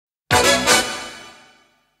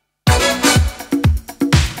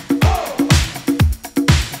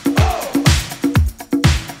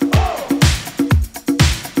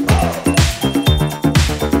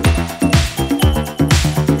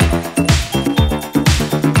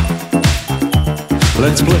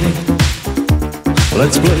Let's play,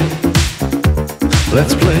 let's play,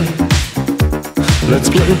 let's play, let's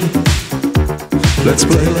play, let's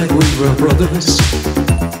play like we were brothers.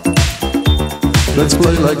 Let's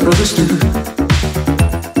play like brothers do.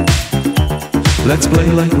 Let's play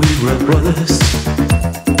like we were brothers.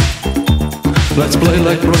 Let's play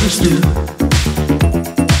like brothers do.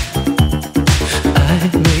 I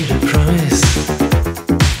made a promise.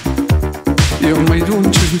 You made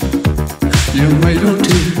one too. You made one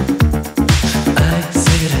too. I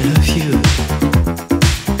said I love you.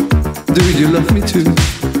 Do you love me too?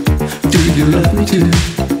 Do you love me too?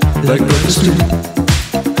 Like brothers do.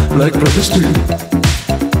 Like brothers do.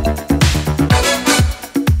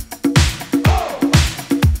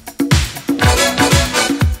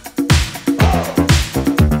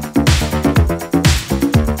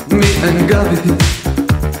 Me and Gabi,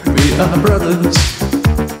 we are brothers.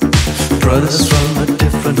 Brothers from a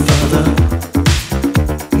different father.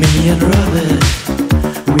 Me and Robert,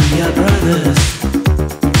 we are brothers.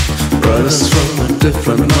 Brothers from a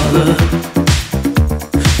different mother.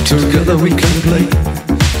 Together we can play.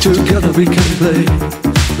 Together we can play.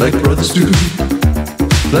 Like brothers do.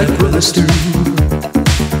 Like brothers do.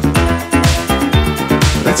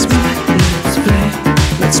 Let's play, let's play.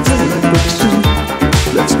 Let's play like brothers do.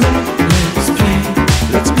 Let's play, let's play.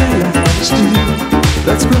 Let's play like brothers do.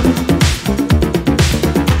 Let's play.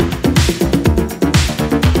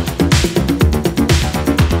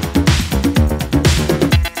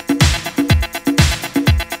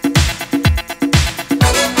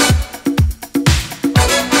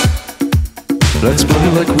 Let's play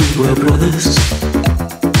like we were brothers.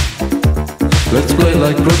 Let's play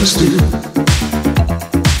like brothers do.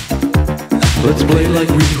 Let's play like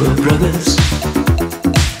we were brothers.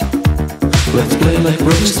 Let's play like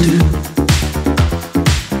brothers do.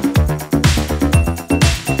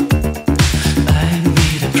 I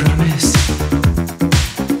made a promise.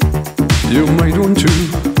 You made one too.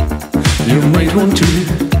 You made one too.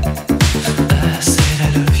 I said I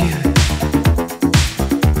love you.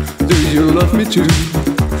 Do you love me too?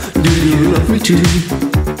 Do you love me too?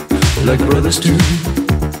 Like brothers do.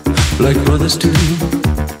 Like brothers do.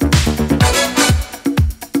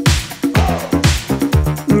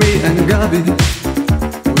 Me and Gabi,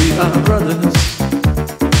 we are brothers.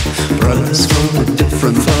 Brothers from a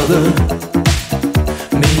different father.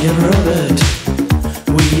 Me and Robert,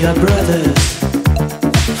 we are brothers.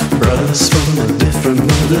 Brothers from a different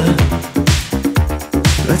mother.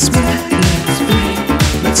 Let's play, let's play.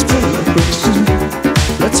 Let's play like brothers do.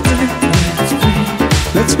 Let's play, let's play.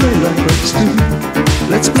 Let's play like brothers do.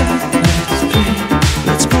 Let's play, let's play.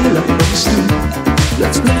 Let's play like brothers do.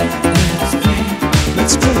 Let's play, let's play.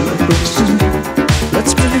 Let's play like brothers do.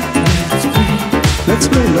 Let's play, let's play. Let's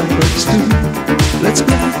play like brothers do. Let's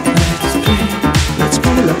play.